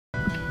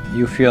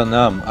You feel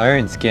numb.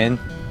 Iron skin.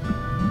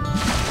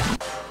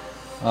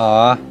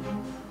 Aw.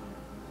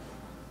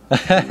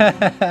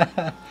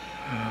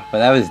 Well,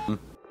 that was...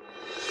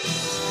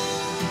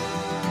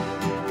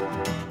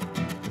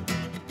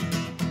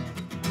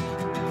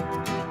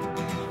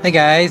 Hey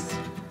guys!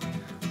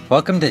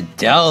 Welcome to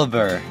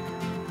Delver!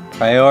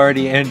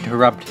 Priority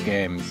Interrupt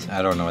Games.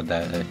 I don't know what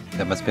that is.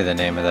 That must be the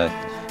name of the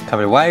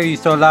company. Why are you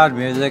so loud,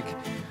 music?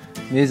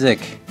 Music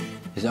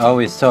is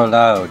always so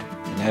loud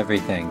and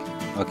everything.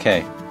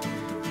 Okay.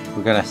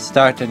 We're gonna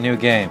start a new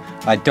game.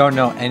 I don't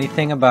know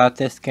anything about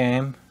this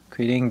game.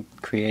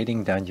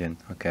 Creating dungeon.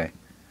 Okay.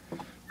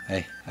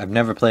 I've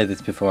never played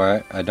this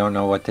before. I don't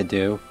know what to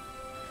do.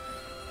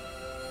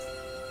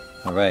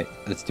 Alright,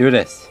 let's do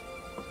this.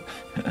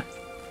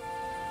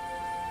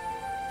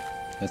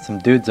 There's some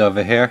dudes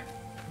over here.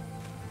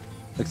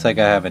 Looks like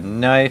I have a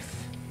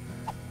knife,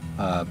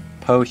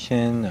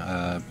 potion,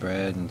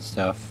 bread and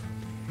stuff.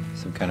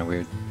 Some kind of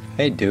weird...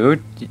 Hey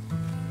dude!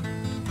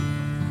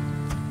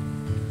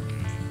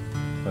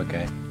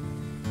 Okay.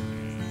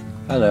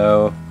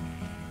 Hello.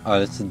 Oh,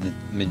 this is the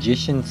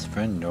magician's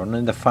friend.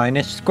 Only the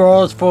finest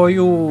scrolls for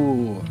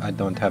you! I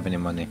don't have any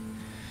money.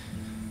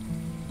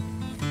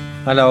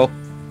 Hello.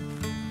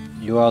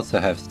 You also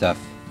have stuff.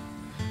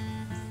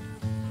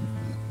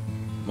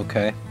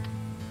 Okay.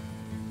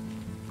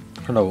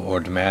 Hello,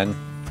 old man.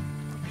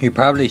 You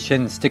probably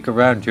shouldn't stick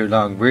around too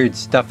long. Weird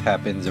stuff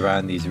happens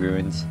around these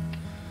ruins.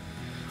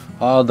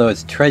 All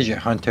those treasure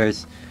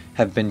hunters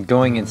have been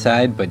going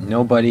inside, but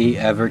nobody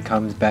ever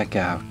comes back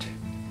out.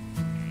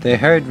 They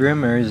heard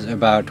rumors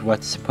about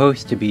what's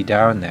supposed to be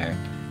down there.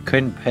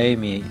 Couldn't pay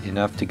me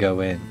enough to go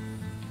in.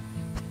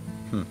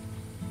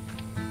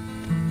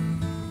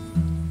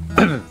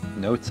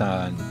 Notes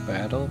on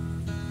battle?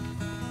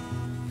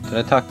 Did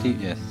I talk to you?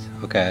 Yes.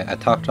 Okay, I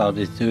talked to all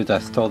these dudes. I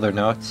stole their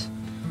notes.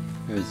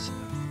 It was...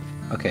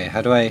 Okay,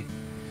 how do I...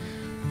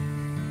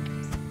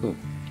 Ooh,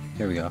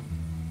 here we go.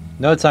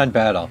 Notes on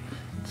battle.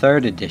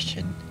 3rd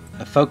edition.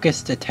 A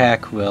focused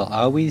attack will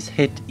always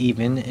hit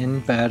even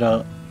in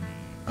battle.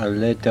 A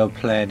little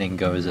planning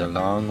goes a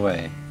long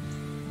way.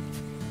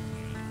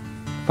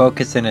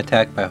 Focus an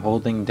attack by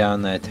holding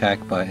down the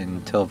attack button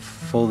until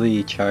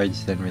fully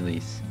charged, then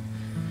release.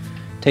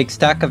 Take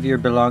stock of your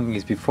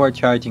belongings before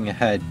charging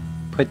ahead.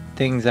 Put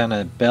things on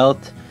a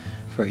belt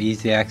for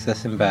easy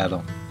access in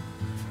battle.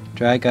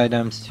 Drag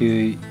items to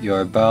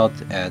your belt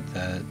at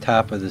the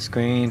top of the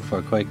screen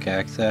for quick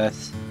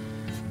access.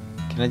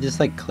 Can I just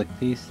like click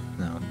these?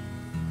 No.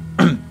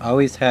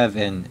 Always have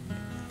an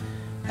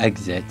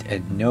exit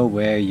and know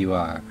where you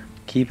are.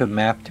 Keep a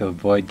map to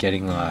avoid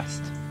getting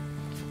lost.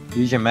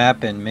 Use your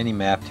map and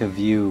mini-map to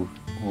view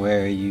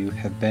where you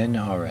have been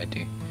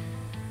already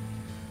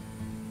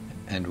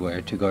and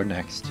where to go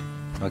next.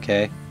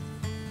 Okay?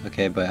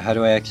 Okay, but how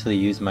do I actually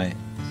use my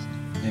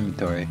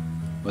inventory?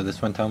 Will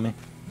this one tell me?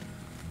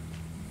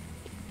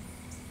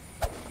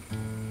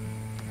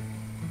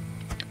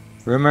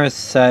 Rumors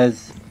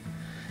says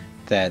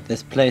that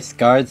this place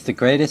guards the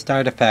greatest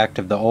artifact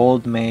of the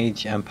old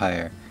mage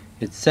empire.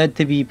 It's said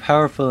to be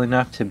powerful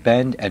enough to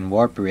bend and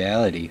warp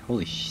reality.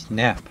 Holy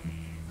snap.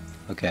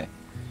 Okay.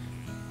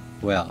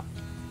 Well.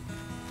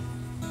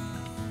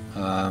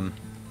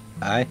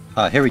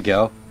 Oh, here we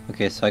go.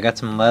 Okay, so I got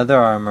some leather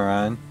armor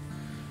on.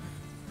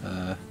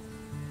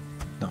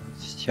 No,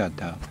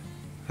 shut up.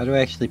 How do I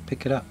actually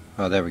pick it up?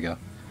 Oh, there we go.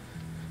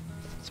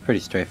 It's pretty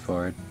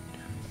straightforward.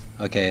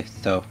 Okay,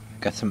 so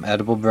got some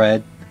edible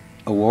bread,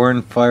 a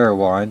worn fire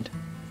wand,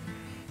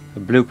 a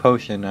blue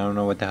potion, I don't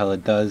know what the hell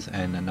it does,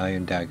 and an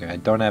iron dagger. I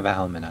don't have a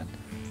helmet on.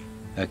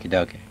 Okie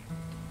dokie.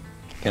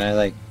 Can I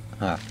like...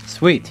 Ah,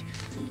 sweet!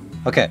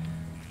 Okay,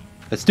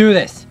 let's do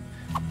this!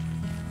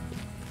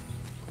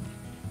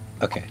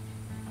 Okay.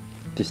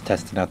 Just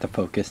testing out the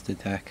focused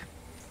attack.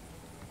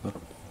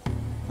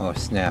 Oh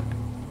snap.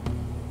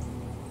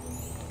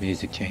 The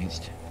music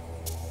changed.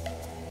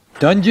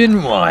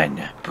 Dungeon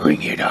 1!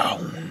 Bring it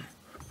on!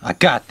 I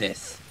got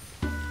this!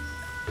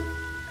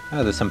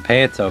 Oh, there's some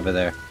pants over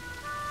there.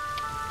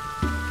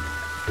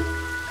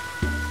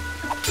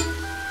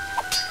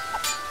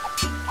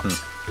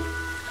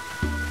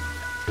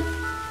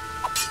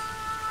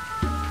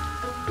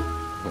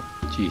 Oh,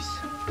 jeez.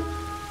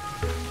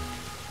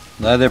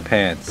 Leather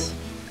pants.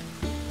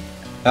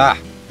 Ah!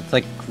 It's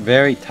like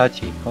very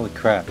touchy. Holy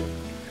crap.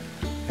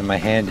 And my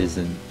hand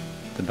isn't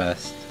the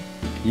best.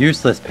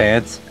 Useless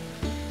pants?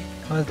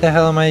 What the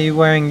hell am I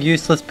wearing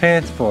useless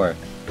pants for?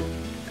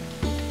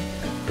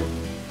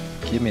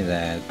 Give me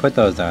that. Put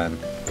those on.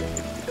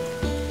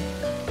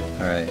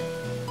 Alright.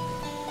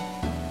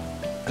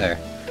 There.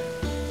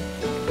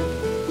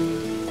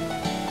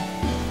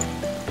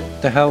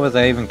 What the hell was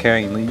I even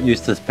carrying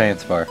useless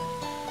pants for?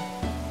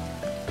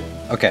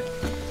 Okay.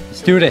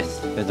 Let's do this.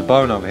 There's a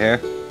bone over here.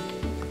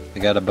 I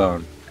got a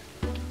bone.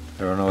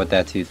 I don't know what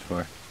that's used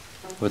for.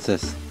 What's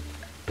this?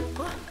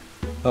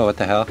 Oh, what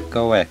the hell?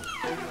 Go away.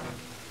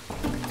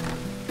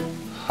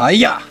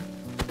 Hiya!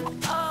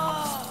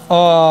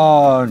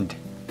 And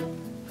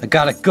I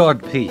got a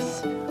gold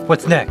piece.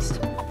 What's next?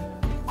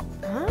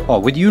 Oh,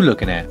 what are you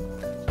looking at?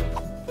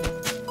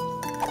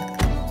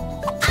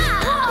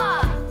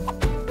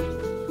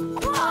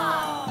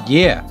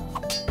 Yeah!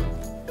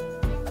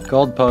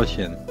 Gold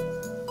potion.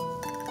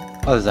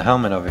 Oh, there's a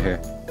helmet over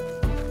here.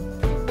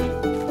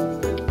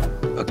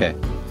 Okay.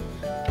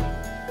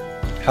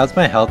 How's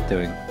my health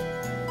doing?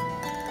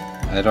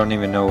 I don't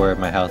even know where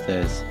my health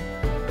is.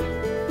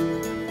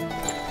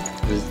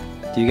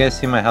 Do you guys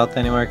see my health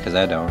anywhere? Because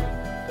I don't.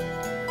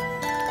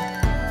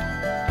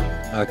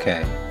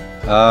 Okay.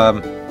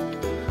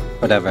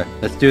 Whatever.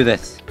 Let's do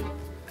this.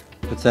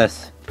 What's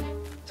this?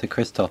 It's a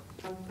crystal.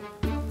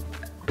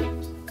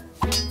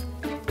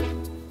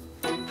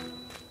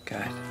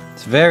 God.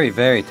 It's very,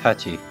 very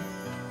touchy.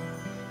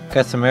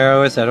 Got some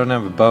arrows. I don't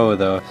have a bow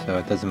though, so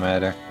it doesn't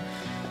matter.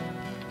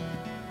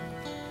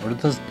 What are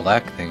those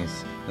black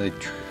things?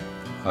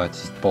 Oh,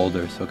 it's just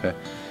boulders. Okay.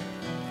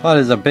 Oh,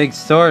 there's a big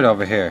sword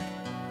over here.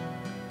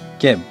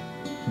 Get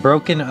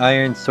broken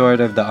iron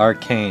sword of the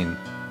arcane.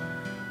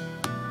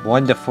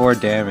 1 to 4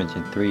 damage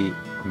and 3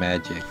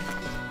 magic.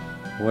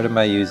 What am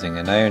I using?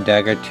 An iron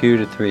dagger, 2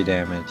 to 3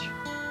 damage.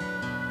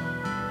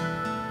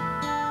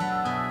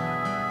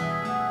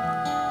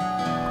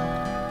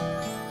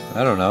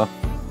 I don't know.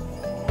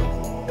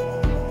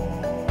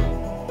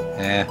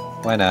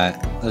 Why not?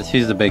 Let's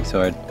use the big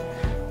sword.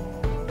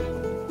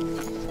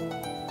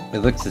 It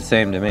looks the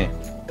same to me.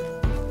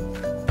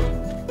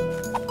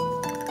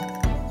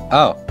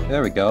 Oh,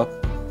 there we go.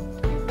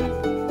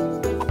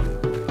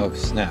 Oh,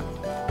 snap.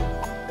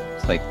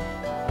 It's like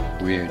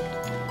weird.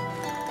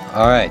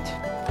 Alright.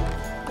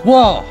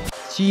 Whoa!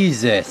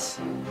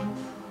 Jesus!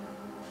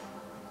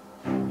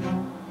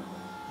 Oh,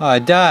 I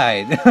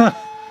died.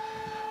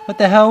 What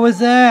the hell was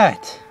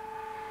that?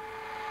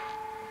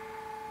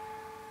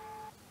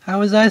 How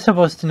was I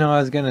supposed to know I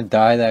was gonna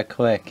die that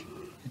quick?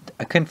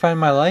 I couldn't find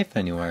my life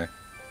anywhere.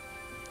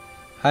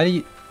 How do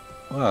you...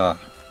 Oh.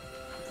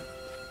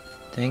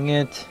 Dang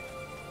it.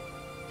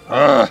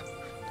 Ugh!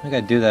 I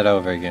gotta do that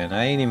over again.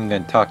 I ain't even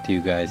gonna talk to you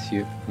guys.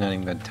 You're not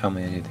even gonna tell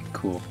me anything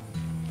cool.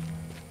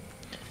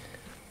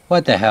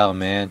 What the hell,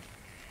 man?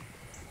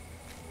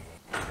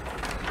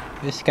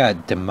 This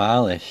got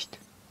demolished.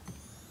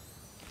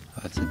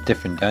 Oh, it's a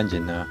different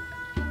dungeon now.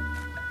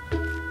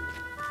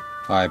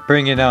 Alright,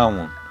 bring it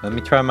on. Let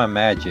me try my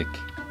magic.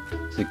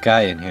 There's a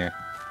guy in here.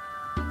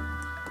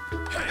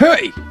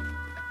 Hey!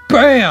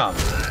 BAM!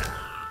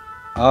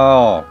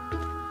 Oh,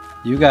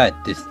 you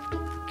got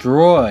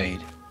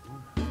destroyed.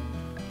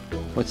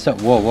 What's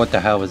up? Whoa, what the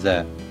hell was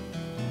that?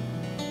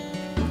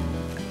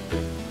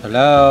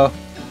 Hello?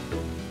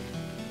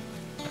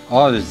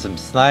 Oh, there's some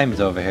slimes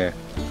over here.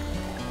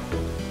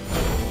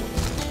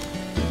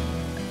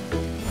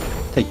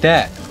 Take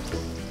that.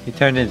 He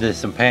turned into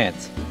some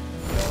pants.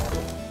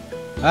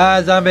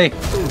 Ah, zombie!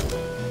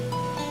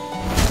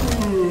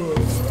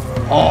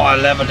 Oh, I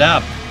leveled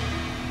up!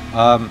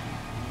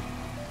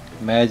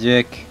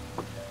 Magic.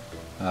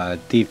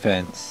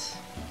 Defense.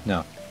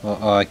 No.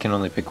 Oh, I can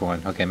only pick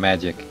one. Okay,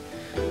 magic.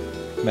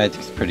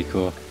 Magic's pretty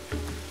cool.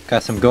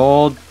 Got some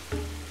gold.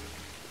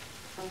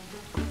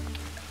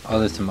 Oh,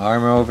 there's some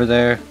armor over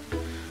there.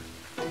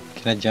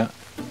 Can I jump?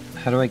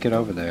 How do I get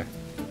over there?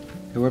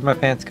 Hey, where'd my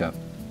pants go?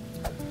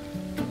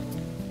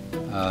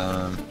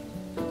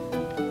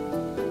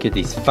 Get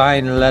these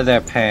fine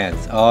leather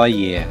pants. Oh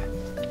yeah.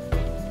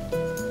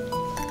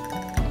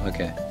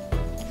 Okay.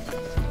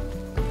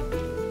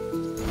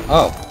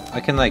 Oh,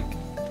 I can like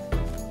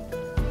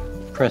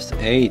press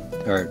A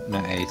or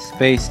not A,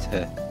 space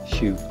to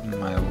shoot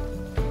my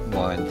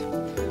wand.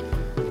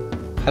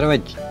 How do I?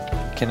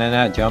 Can I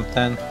not jump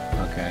then?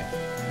 Okay,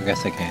 I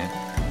guess I can't.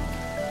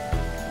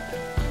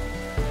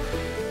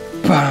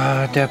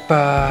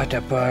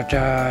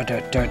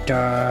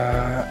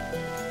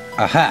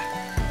 Aha!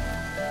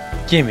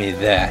 Give me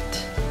that.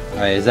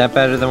 Alright, is that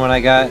better than what I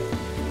got?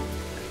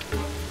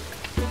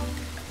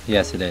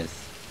 Yes, it is.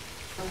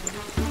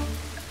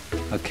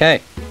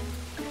 Okay.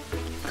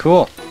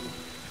 Cool.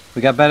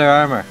 We got better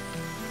armor.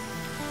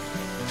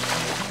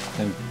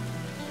 And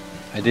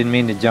I didn't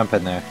mean to jump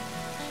in there.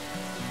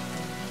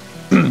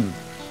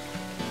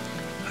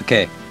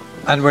 Okay.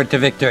 Onward to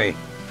victory.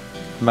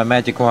 My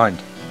magic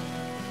wand.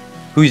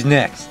 Who's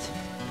next?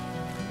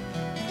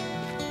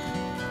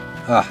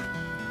 Ah.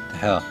 The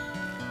hell.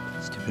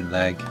 Stupid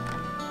lag.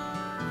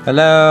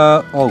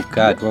 Hello? Oh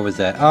god, what was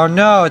that? Oh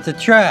no, it's a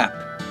trap!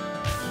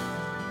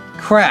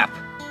 Crap!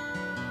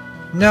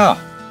 No!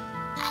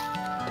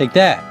 Take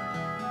that!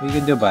 What are you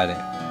gonna do about it?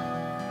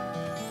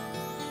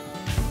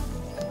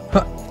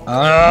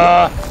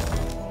 Huh.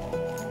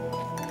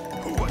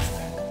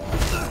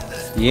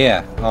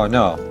 Yeah, oh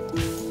no.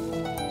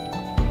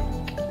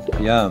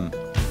 Yum.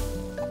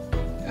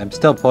 I'm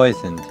still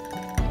poisoned.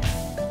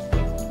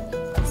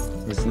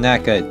 This is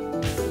not good.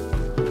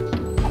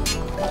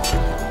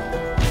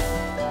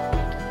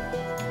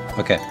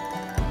 Okay.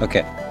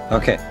 Okay.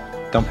 Okay.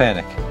 Don't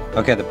panic.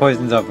 Okay, the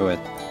poison's over with.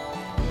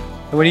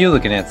 Hey, what are you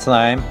looking at,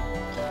 slime?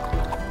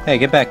 Hey,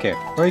 get back here.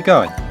 Where are you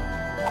going?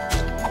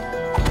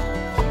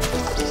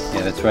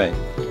 Yeah, that's right.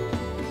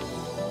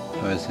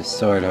 Oh, there's this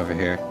sword over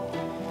here.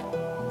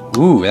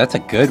 Ooh, that's a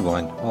good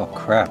one. Oh,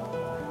 crap.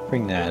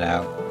 Bring that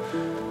out.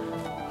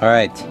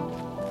 Alright.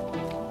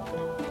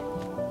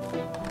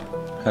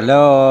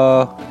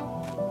 Hello?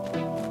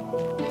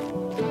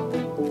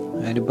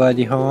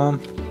 Anybody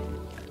home?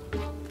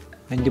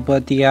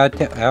 Anybody out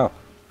there? Oh,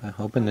 I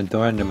opened the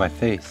door under my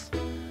face.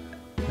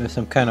 There's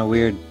some kind of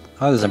weird...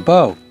 Oh, there's a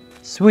bow!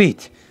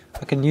 Sweet!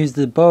 I can use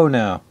the bow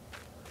now.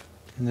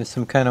 And there's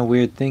some kind of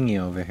weird thingy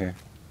over here.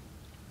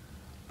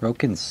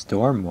 Broken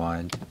storm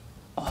wand.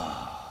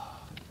 Oh,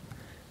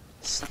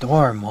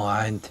 storm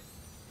wand.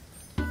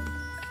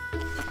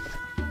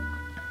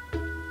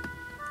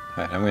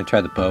 Alright, I'm gonna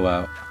try the bow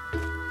out.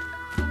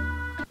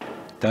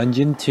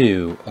 Dungeon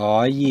 2.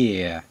 Oh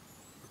yeah.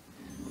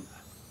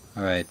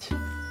 Alright.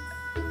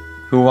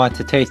 Who wants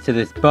a taste of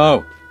this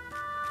bow?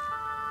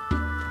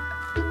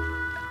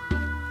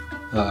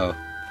 Uh-oh.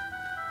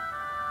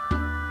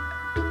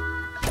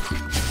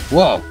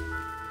 Whoa!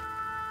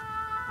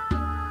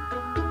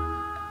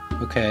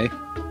 Okay.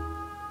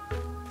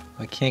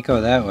 I can't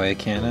go that way,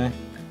 can I?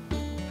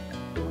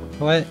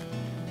 What?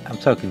 I'm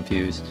so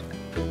confused.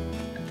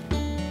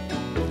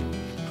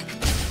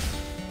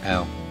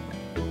 Ow.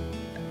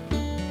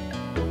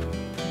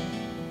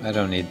 I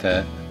don't need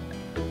that.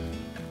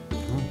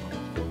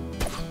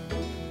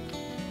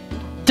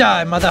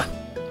 Die, mother!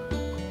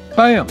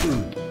 Bam!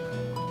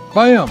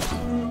 Bam!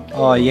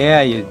 Oh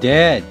yeah, you're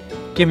dead.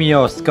 Give me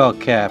your skull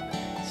cap.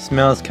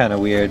 Smells kind of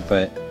weird,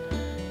 but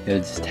it'll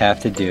just have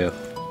to do.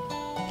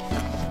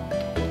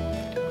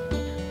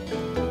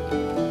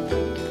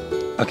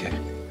 Okay.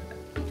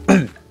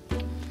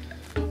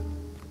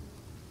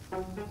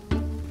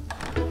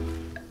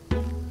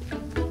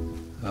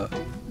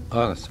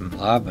 Oh, some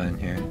lava in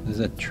here. There's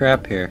a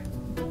trap here.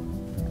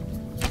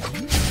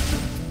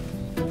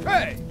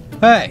 Hey!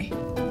 Hey!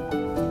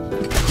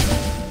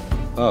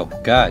 Oh,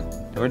 God.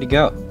 Where'd he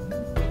go?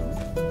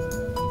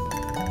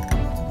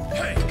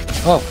 Hey!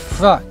 Oh,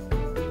 fuck!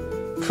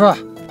 Fuck!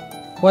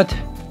 What?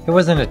 It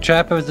wasn't a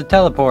trap, it was a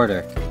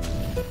teleporter.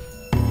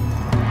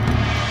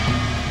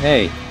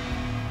 Hey.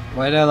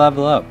 Why did I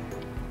level up?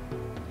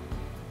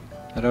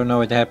 I don't know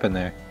what happened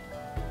there.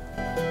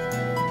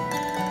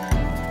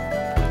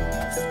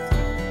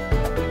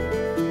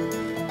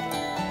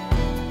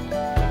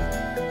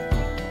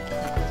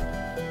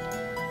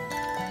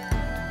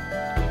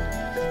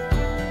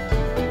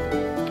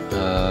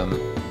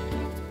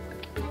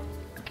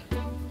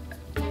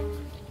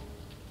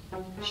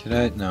 Should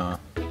I? No.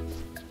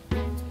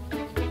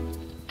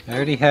 I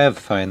already have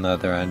fine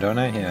leather on, don't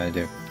I? Yeah, I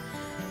do.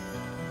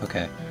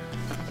 Okay.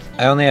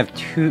 I only have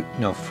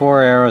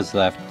 4 arrows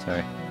left.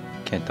 Sorry.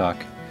 Can't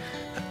talk.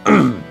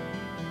 I'm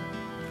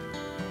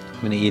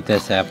gonna eat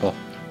this apple.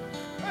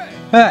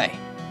 Hey!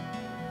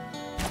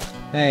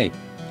 Hey!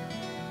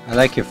 I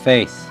like your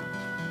face.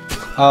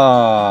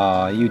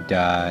 Oh, you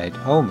died.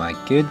 Oh my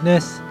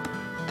goodness.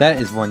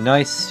 That is one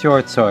nice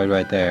short sword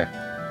right there.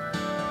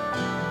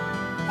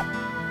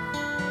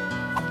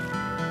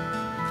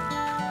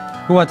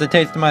 Who wants a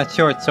taste of my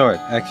short sword?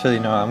 Actually,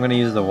 no, I'm gonna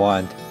use the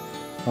wand.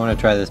 I wanna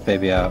try this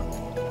baby out.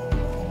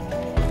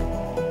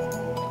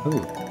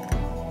 Ooh,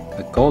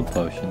 a gold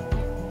potion.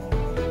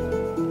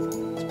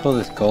 Let's pull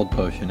this gold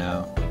potion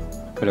out.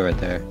 Put it right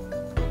there.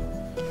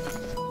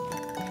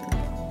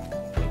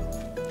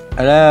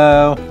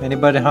 Hello?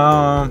 Anybody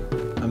home?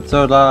 I'm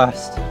so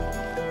lost.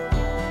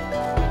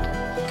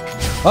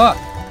 Oh!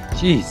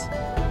 Jeez.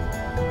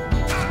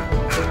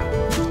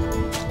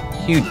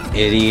 You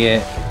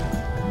idiot.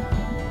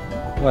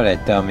 What a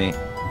dummy.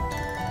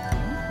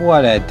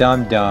 What a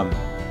dum-dum.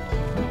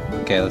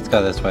 Okay, let's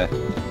go this way.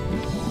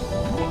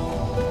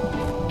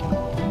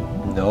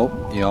 Nope,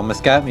 you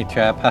almost got me,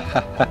 Trap.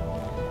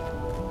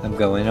 I'm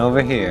going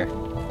over here.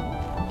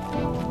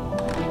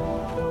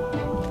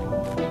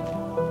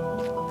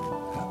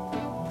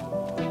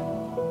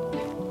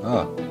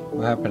 Oh,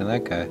 what happened to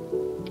that guy?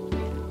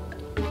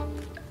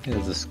 Hey,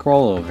 there's a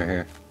scroll over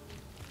here.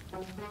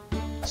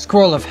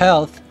 Scroll of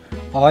health?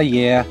 Oh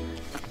yeah.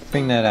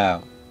 Bring that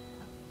out.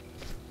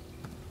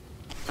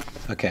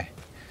 Okay.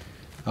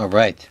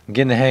 Alright. I'm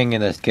getting the hang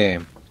of this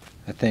game.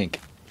 I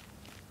think.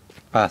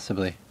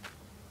 Possibly.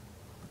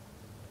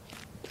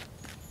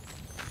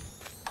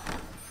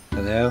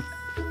 Hello?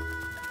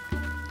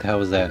 What the hell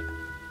was that?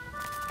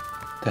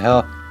 The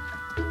hell?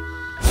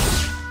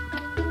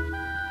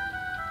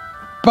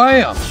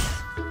 BAM!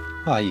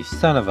 Oh, you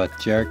son of a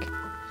jerk.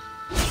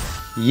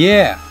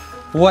 Yeah!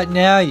 What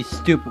now, you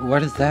stupid...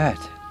 What is that?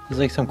 There's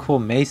like some cool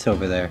mace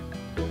over there.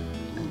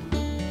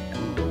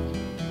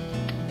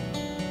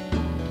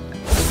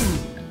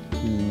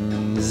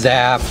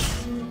 Zap!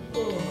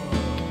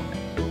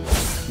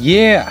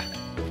 Yeah!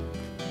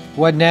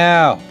 What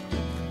now?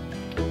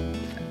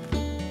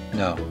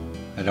 No,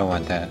 I don't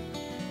want that.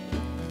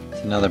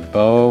 It's another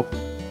bow.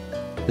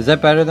 Is that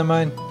better than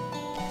mine?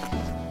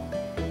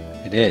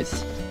 It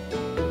is.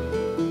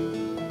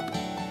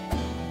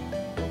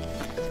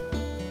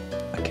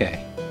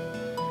 Okay.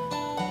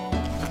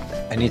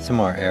 I need some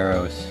more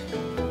arrows.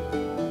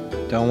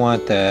 Don't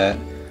want that.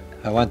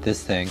 I want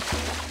this thing.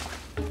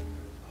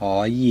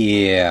 Oh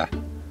yeah.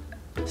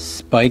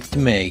 Spiked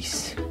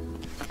mace.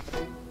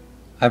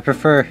 I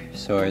prefer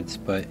swords,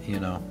 but you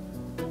know,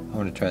 I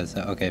want to try this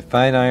out. Okay,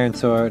 fine iron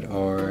sword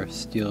or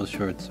steel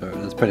short sword.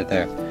 Let's put it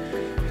there.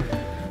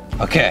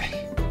 Okay.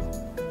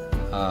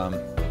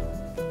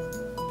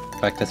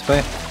 Back this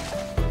way.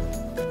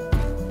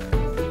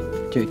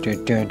 Dead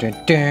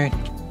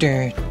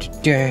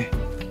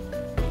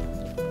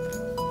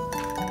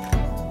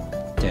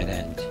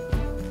end.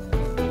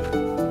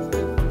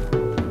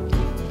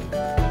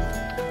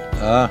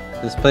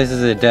 This place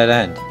is a dead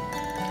end.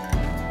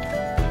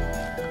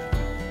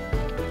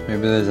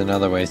 Maybe there's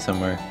another way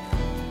somewhere.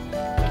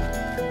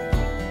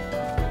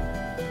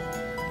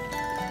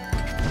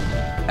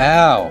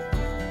 Ow!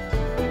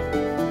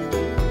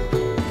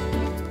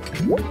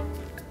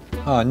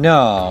 Oh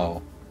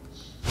no!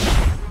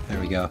 There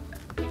we go.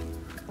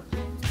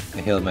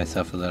 I healed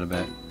myself a little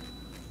bit.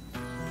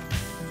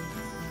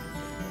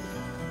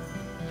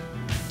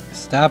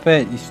 Stop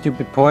it, you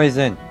stupid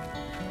poison!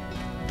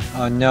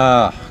 Oh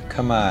no,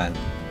 come on.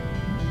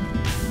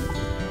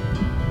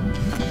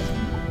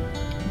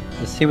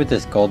 Let's see what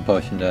this gold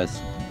potion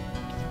does.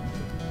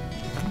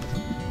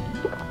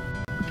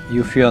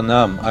 You feel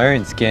numb.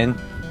 Iron skin.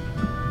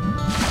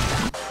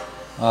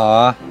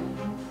 Aww.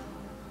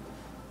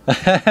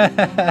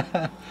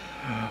 Well,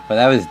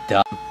 that was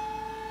dumb.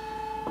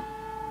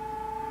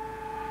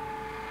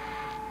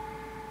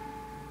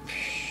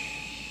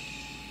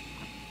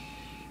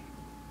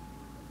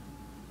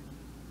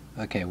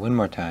 Okay, one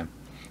more time.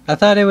 I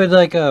thought it would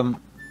like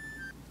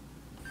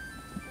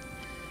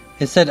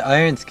it said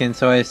iron skin,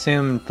 so I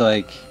assumed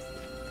like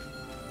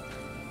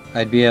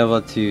I'd be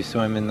able to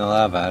swim in the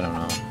lava. I don't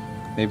know.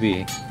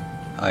 Maybe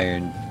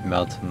iron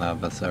melts in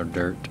lava, so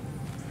dirt.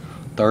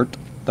 Dirt.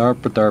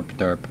 Derp, derp,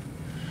 derp.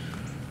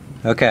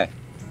 Okay.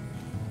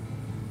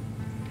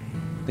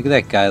 Look at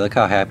that guy. Look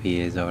how happy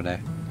he is over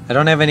there. I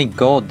don't have any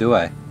gold, do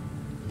I?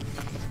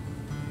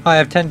 Oh, I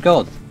have 10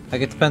 gold. I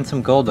could spend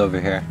some gold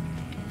over here.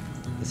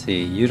 Let's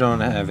see. You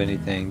don't have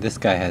anything. This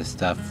guy has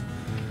stuff.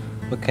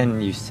 What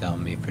can you sell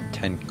me for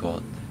 10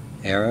 gold?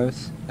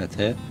 Arrows? That's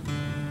it?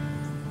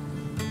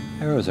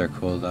 Arrows are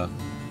cool, though.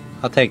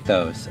 I'll take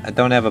those. I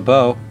don't have a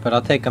bow, but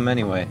I'll take them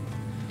anyway.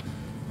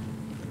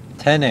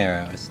 10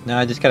 arrows. Now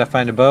I just gotta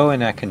find a bow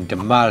and I can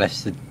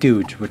demolish the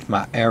dudes with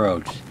my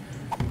arrows.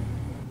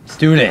 Let's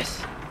do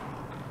this.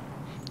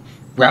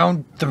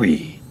 Round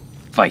 3.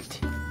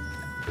 Fight.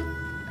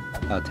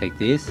 I'll take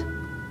these.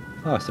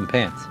 Oh, some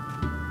pants.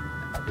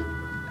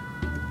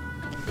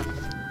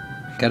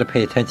 Gotta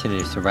pay attention to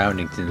your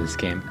surroundings in this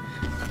game.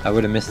 I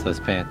would have missed those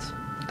pants.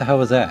 What the hell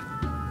was that?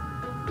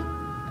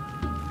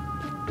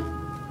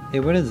 Hey,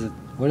 what is it?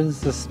 What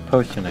is this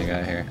potion I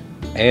got here?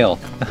 Ale.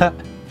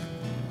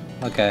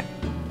 Okay.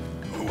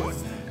 Who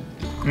was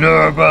that?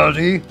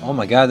 Nobody. Oh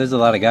my god, there's a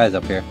lot of guys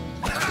up here.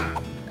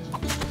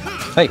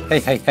 Hey, hey,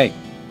 hey, hey.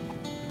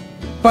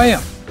 Bam!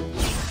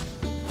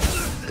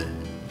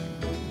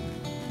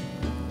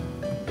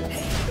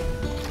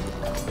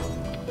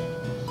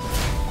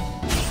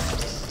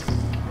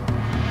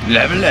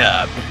 Level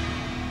up.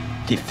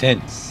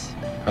 Defense.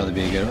 Probably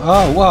be a good.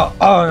 Oh, whoa.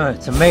 Oh, no,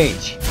 it's a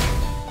mage.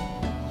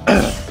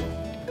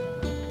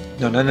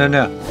 No, no, no,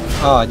 no.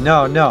 Oh,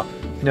 no, no.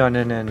 No,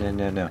 no, no, no,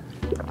 no, no.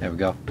 There we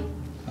go.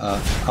 Oh,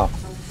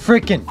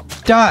 freaking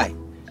die!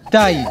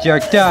 Die, you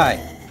jerk, die!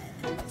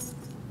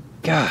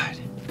 God.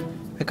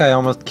 That guy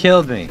almost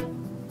killed me.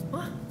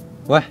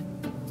 What?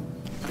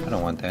 I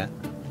don't want that.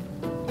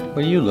 What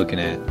are you looking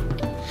at?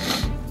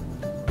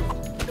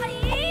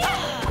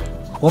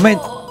 Woman!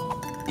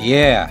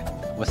 Yeah,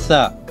 what's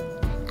up?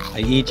 I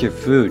eat your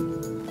food.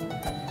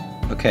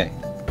 Okay,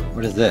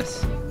 what is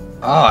this?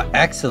 Oh,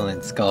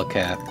 excellent skull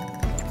cap.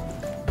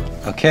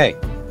 Okay.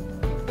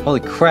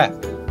 Holy crap.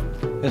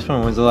 This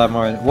one was a lot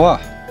more. Whoa!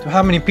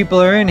 How many people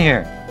are in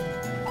here?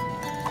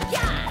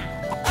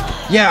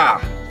 Yeah!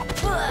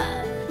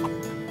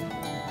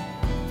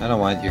 I don't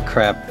want your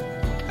crap.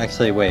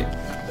 Actually, wait.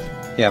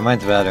 Yeah,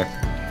 mine's better.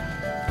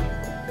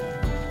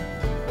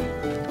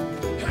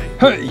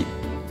 Hey!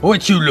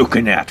 What you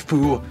looking at,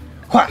 fool?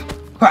 Wha!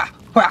 Wha!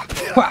 Wha!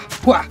 Wha!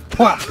 Wha!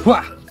 Wha!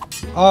 Wha!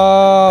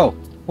 Oh!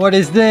 What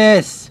is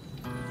this?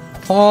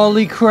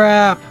 Holy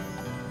crap!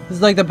 This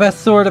is like the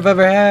best sword I've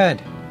ever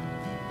had.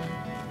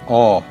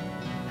 Oh.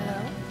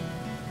 Hello?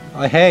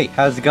 Oh, hey,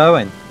 how's it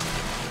going?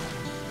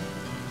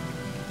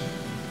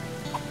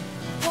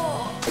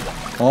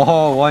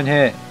 Oh, one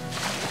hit.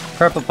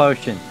 Purple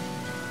potion.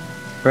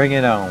 Bring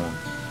it on.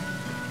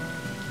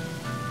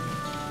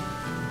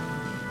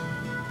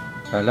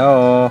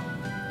 Hello?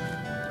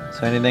 Is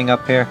there anything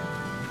up here?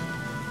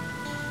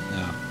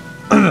 No.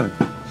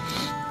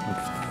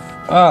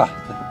 Ah,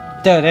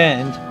 dead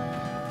end.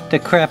 The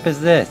crap is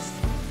this?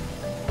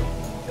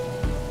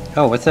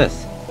 Oh, what's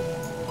this?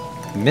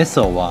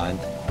 Missile wand.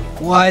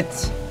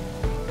 What?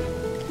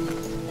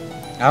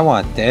 I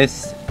want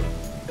this.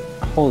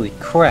 Holy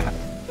crap.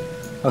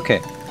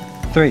 Okay,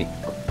 3.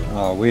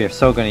 Oh, we are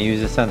so gonna use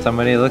this on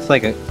somebody. It looks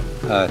like a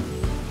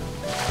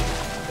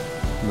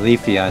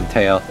Leafeon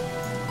tail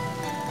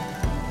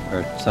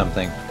or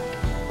something.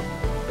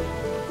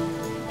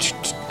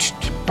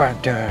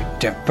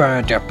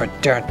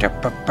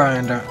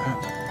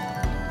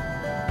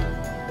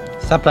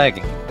 Stop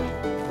lagging.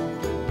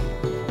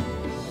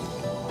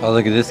 Oh,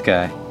 look at this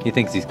guy. He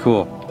thinks he's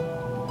cool.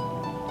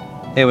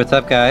 Hey, what's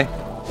up, guy?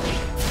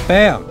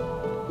 Bam!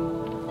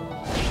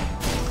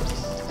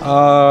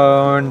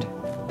 And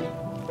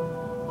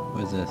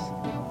what is this?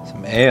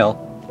 Some ale.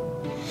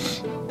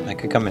 That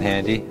could come in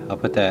handy. I'll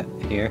put that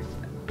here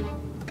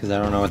because I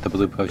don't know what the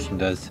blue potion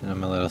does and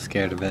I'm a little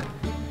scared of it.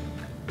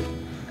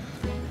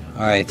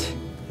 Alright,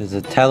 there's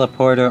a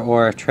teleporter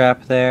or a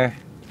trap there.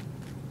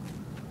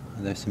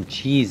 There's some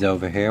cheese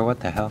over here.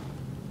 What the hell?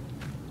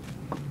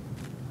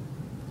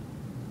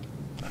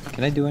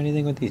 Can I do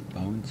anything with these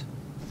bones?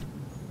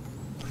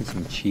 Put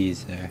some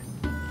cheese there.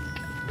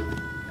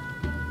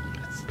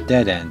 It's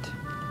dead end.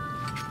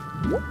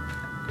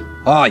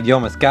 Oh, you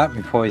almost got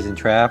me, poison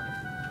trap.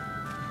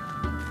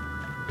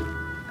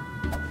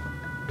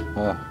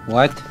 Oh,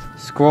 what?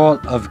 Scroll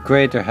of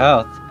greater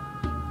health.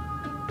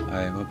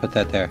 Alright, we'll put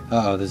that there.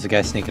 Uh-oh, there's a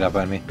guy sneaking up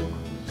on me.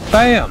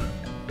 BAM!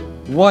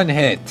 One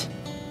hit.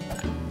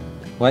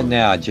 What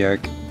now, jerk?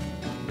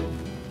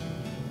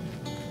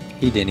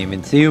 He didn't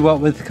even see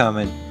what was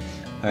coming.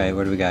 Alright,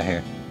 what do we got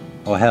here?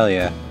 Oh, hell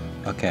yeah.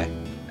 Okay.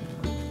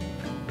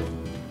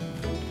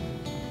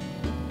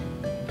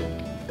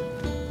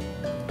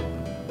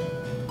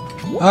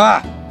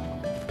 Ah!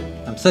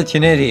 I'm such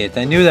an idiot.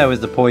 I knew that was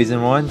the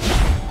poison one.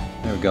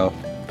 There we go.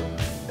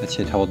 That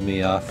should hold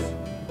me off.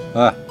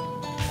 Ah!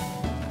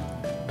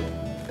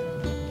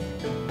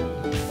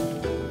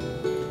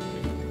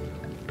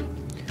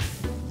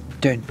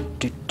 Dun,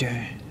 dun,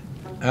 dun.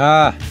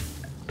 Ah!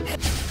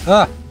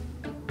 Ah!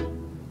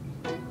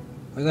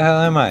 Where the hell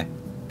am I?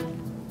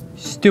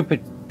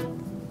 Stupid.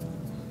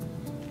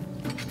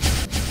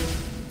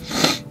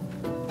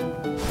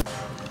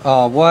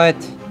 Oh, what?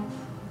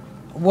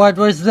 What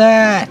was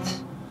that?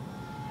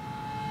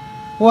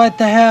 What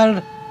the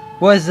hell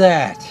was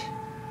that?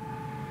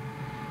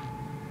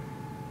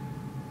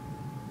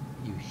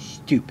 You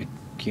stupid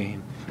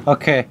game.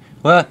 Okay,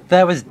 well,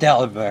 that was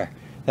Delver.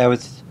 That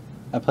was...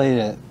 I played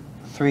it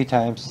 3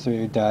 times,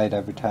 3 died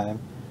every time.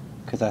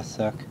 Because I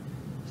suck.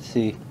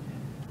 See,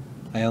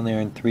 I only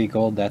earned 3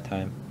 gold that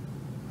time.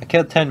 I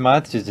killed 10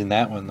 monsters in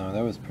that one, though.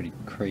 That was pretty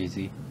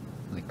crazy.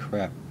 Holy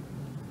crap.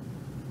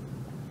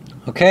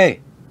 Okay.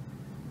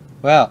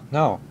 Well,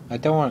 no. I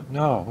don't want...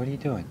 No, what are you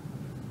doing?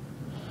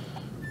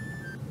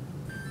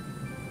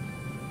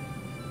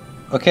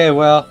 Okay,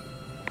 well,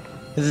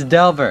 this is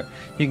Delver.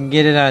 You can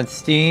get it on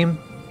Steam.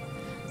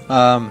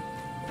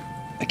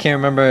 I can't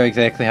remember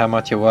exactly how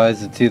much it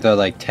was. It's either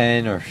like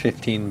 10 or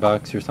 15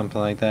 bucks or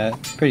something like that.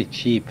 It's pretty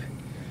cheap,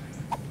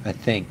 I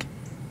think.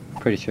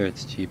 Pretty sure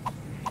it's cheap.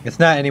 It's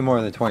not any more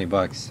than 20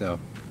 bucks, so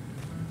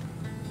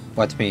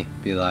watch me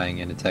be lying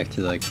and it's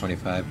actually like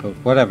 25, but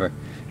whatever.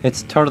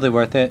 It's totally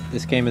worth it.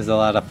 This game is a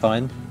lot of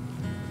fun.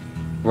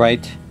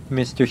 Right,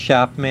 Mr.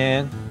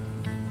 Shopman?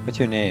 What's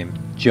your name?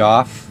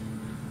 Joff?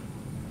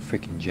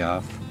 Freaking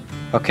Joff.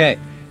 Okay,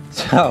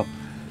 so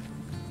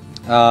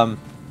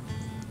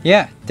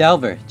yeah,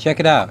 Delver, check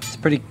it out. It's a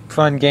pretty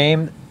fun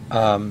game.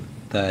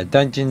 The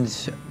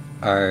dungeons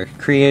are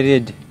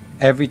created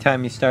every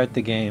time you start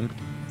the game,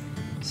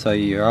 so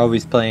you're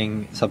always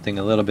playing something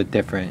a little bit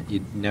different.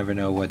 You never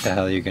know what the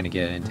hell you're gonna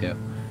get into.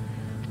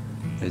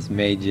 There's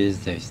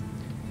mages, there's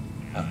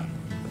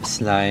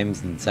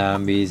slimes and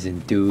zombies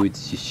and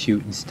dudes just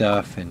shooting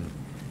stuff, and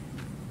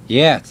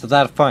yeah, it's a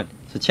lot of fun.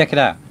 So check it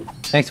out.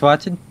 Thanks for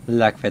watching.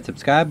 Like,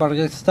 subscribe, all the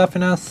good stuff,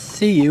 and I'll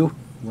see you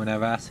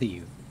whenever I see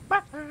you.